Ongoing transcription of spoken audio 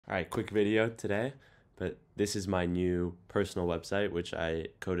All right, quick video today, but this is my new personal website, which I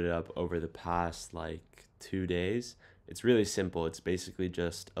coded up over the past like 2 days. It's really simple. It's basically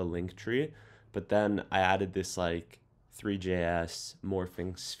just a link tree, but then I added this like Three.js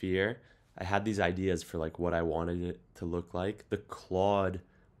morphing sphere. I had these ideas for like what I wanted it to look like. The Claude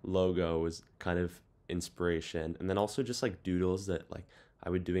logo was kind of inspiration, and then also just like doodles that like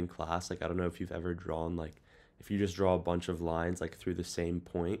I would do in class. Like I don't know if you've ever drawn like if you just draw a bunch of lines like through the same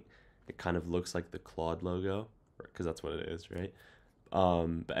point, it kind of looks like the Claude logo, because that's what it is, right?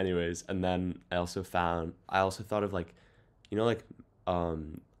 But anyways, and then I also thought of like, like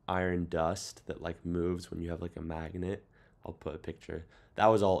iron dust that like moves when you have like a magnet. I'll put a picture. That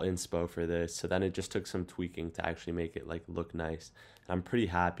was all inspo for this. So then it just took some tweaking to actually make it like look nice. And I'm pretty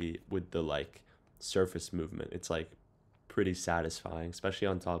happy with the like surface movement. It's like pretty satisfying, especially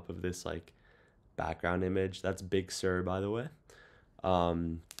on top of this like background image. That's Big Sur, by the way.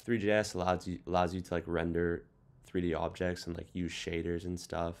 Three.js allows you to like render 3D objects and like use shaders and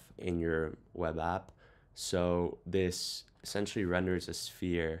stuff in your web app. So this essentially renders a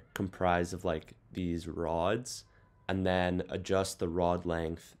sphere comprised of like these rods, and then adjust the rod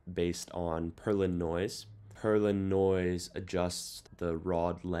length based on Perlin noise. Perlin noise adjusts the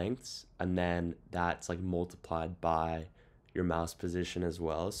rod lengths, and then that's like multiplied by your mouse position as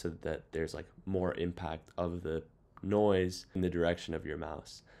well, so that there's like more impact of the noise in the direction of your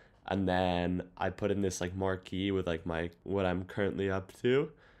mouse. And then I put in this like marquee with like what I'm currently up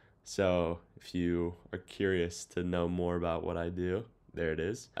to. So if you are curious to know more about what I do, there it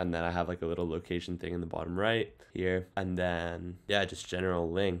is. And then I have like a little location thing in the bottom right here. And then yeah, just general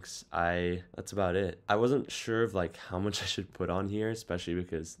links. That's about it. I wasn't sure of like how much I should put on here, especially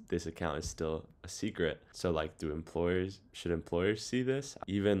because this account is still a secret. So like should employers see this?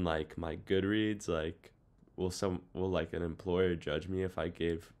 Even like my Goodreads, like will like an employer judge me if I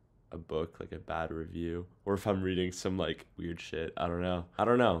gave a book like a bad review, or if I'm reading some like weird shit? I don't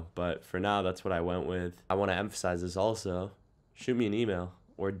know, but for now that's what I went with. I want to emphasize this also. Shoot me an email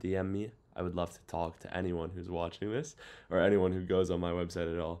or DM me. I would love to talk to anyone who's watching this, or anyone who goes on my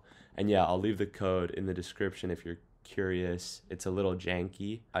website at all. And yeah, I'll leave the code in the description if you're curious. It's a little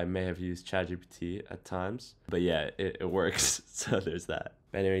janky. I may have used ChatGPT at times, but yeah, it works. So there's that.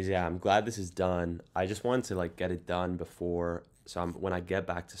 But anyways, yeah, I'm glad this is done. I just wanted to like get it done before, when I get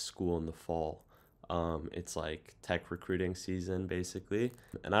back to school in the fall. It's like tech recruiting season basically,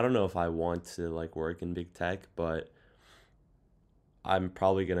 and I don't know if I want to like work in big tech, but I'm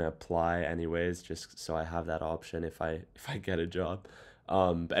probably gonna apply anyways, just so I have that option if I get a job.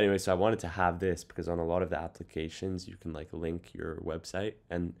 But anyway, so I wanted to have this because on a lot of the applications you can like link your website,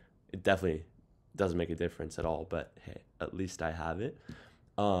 and it definitely doesn't make a difference at all, but hey, at least I have it.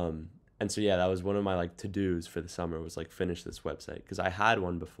 And so yeah, that was one of my like to-dos for the summer, was like finish this website, because I had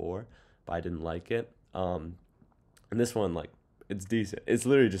one before but I didn't like it. And this one, like, it's decent. It's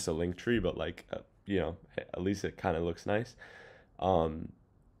literally just a link tree, but like at least it kind of looks nice.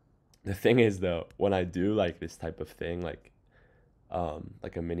 The thing is though, when I do like this type of thing, like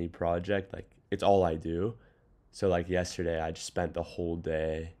a mini project, like it's all I do. So like yesterday I just spent the whole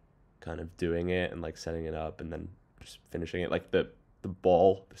day kind of doing it and like setting it up and then just finishing it. Like the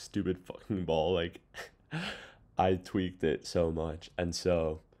stupid fucking ball, like I tweaked it so much. And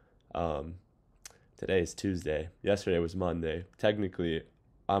so today is Tuesday, yesterday was Monday. Technically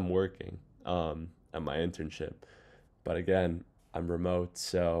I'm working at my internship, but again, I'm remote,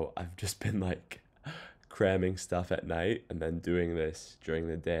 so I've just been like cramming stuff at night and then doing this during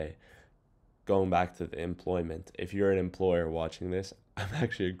the day. Going back to the employment, if you're an employer watching this, I'm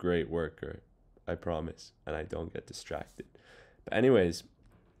actually a great worker, I promise, and I don't get distracted. But anyways,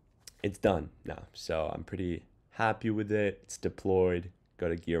 it's done now, so I'm pretty happy with it. It's deployed. Go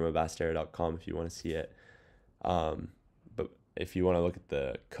to guillermobastero.com if you want to see it. But if you want to look at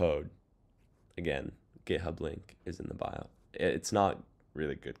the code, again, GitHub link is in the bio. It's not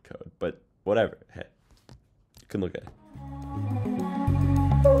really good code, but whatever. Hey, you can look at it.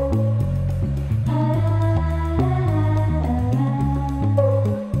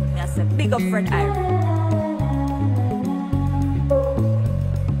 That's a big up friend Irish.